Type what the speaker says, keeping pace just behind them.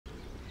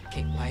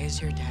Okay, why is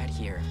your dad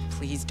here?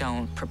 Please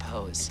don't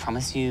propose.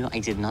 Promise you, I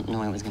did not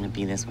know it was gonna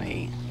be this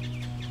way.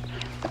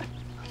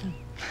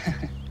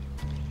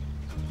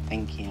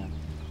 Thank you.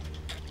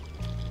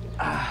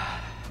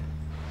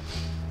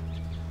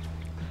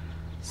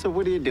 So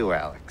what do you do,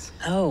 Alex?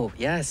 Oh,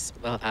 yes.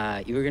 Well,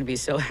 you were gonna be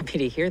so happy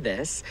to hear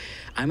this.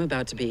 I'm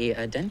about to be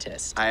a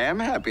dentist. I am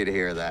happy to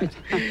hear that.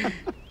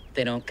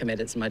 They don't commit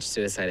as much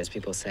suicide as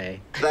people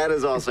say. That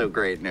is also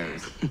great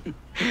news.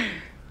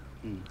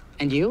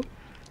 And you?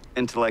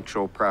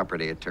 Intellectual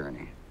property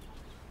attorney.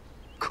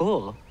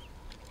 Cool.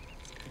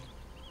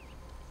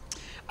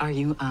 Are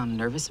you,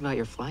 nervous about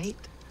your flight?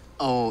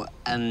 Oh,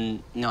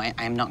 no,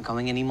 I'm not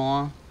going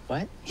anymore.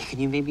 What? Can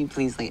you maybe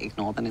please, like,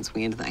 ignore that it's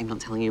weird that I'm not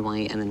telling you why,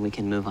 and then we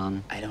can move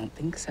on? I don't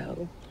think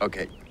so.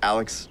 Okay,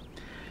 Alex,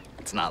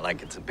 it's not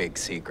like it's a big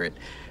secret.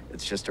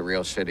 It's just a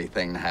real shitty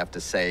thing to have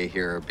to say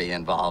here or be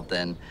involved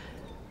in.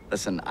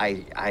 Listen,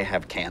 I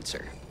have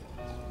cancer.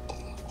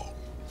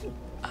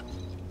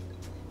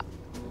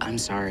 I'm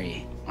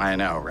sorry. I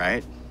know,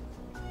 right?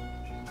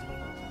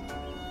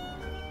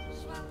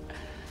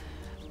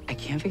 I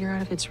can't figure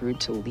out if it's rude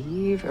to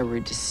leave or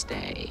rude to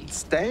stay.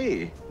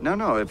 Stay.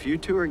 No, if you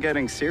two are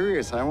getting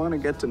serious, I want to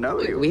get to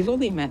know you. We've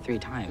only met 3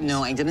 times.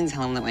 No, I didn't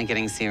tell him that we're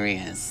getting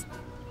serious.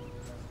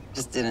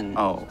 Just didn't.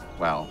 Oh,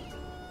 well,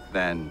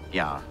 then,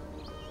 yeah.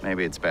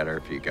 Maybe it's better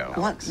if you go.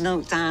 What?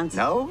 No, Dad.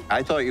 No?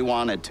 I thought you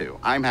wanted to.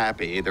 I'm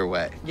happy either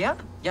way. Yeah?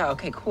 Yeah,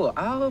 okay, cool.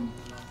 I'll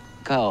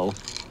go.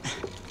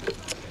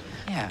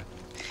 Yeah.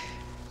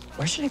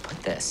 Where should I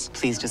put this?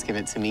 Please just give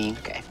it to me.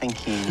 Okay,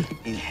 thank you.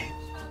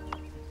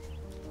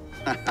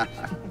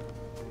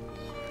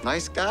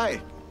 Nice guy.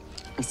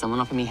 If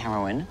someone offered me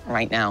heroin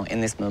right now, in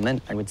this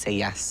moment, I would say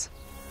yes.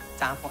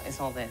 Dad, what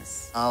is all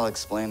this? I'll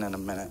explain in a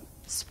minute.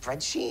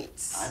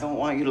 Spreadsheets? I don't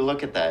want you to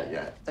look at that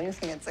yet. Don't you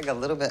think it's like a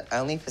little bit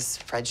early for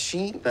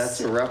spreadsheets?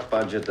 That's a rough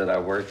budget that I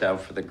worked out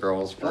for the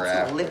girls for What's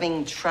after. a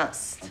living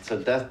trust? It's a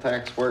death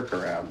tax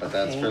workaround, but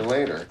that's for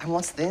later. And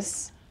what's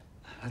this?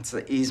 That's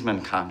the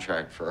easement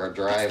contract for our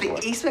driveway.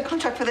 That's the easement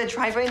contract for the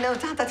driveway? No,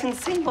 Dad, that's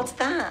insane. What's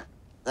that?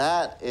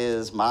 That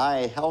is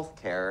my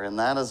health care, and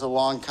that is a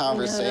long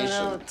conversation.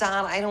 No,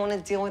 Dad, I don't want to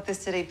deal with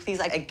this today. Please,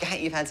 I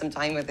get you've had some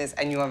time with this,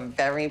 and you are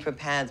very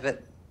prepared,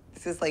 but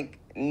this is, like,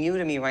 new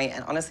to me, right?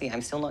 And honestly,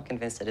 I'm still not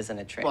convinced it isn't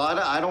a trick. Well,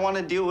 I don't want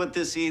to deal with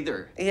this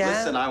either. Yeah?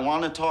 Listen, I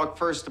want to talk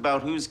first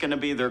about who's going to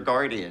be their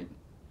guardian.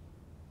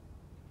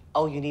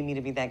 Oh, you need me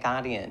to be their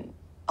guardian?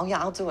 Oh, yeah,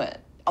 I'll do it.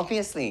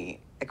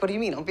 Obviously. Like, what do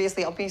you mean?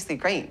 Obviously,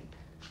 great.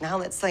 Now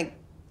let's, like,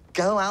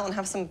 go out and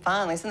have some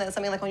fun. Isn't that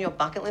something, like, on your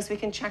bucket list we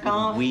can check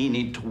off? We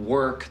need to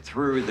work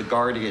through the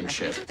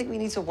guardianship. I don't think we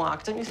need to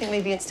walk. Don't you think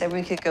maybe instead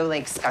we could go,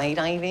 like,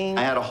 skydiving?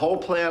 I had a whole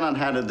plan on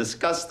how to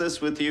discuss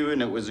this with you,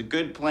 and it was a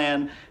good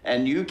plan,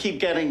 and you keep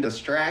getting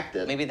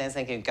distracted. Maybe there's,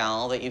 like, a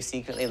girl that you've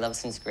secretly loved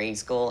since grade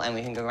school, and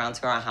we can go around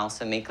to our house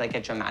and make, like,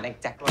 a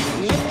dramatic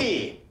declaration.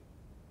 Nikki!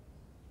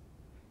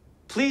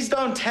 Please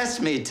don't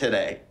test me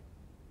today.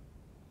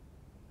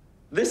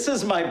 This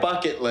is my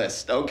bucket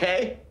list,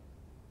 okay?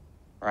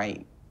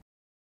 Right.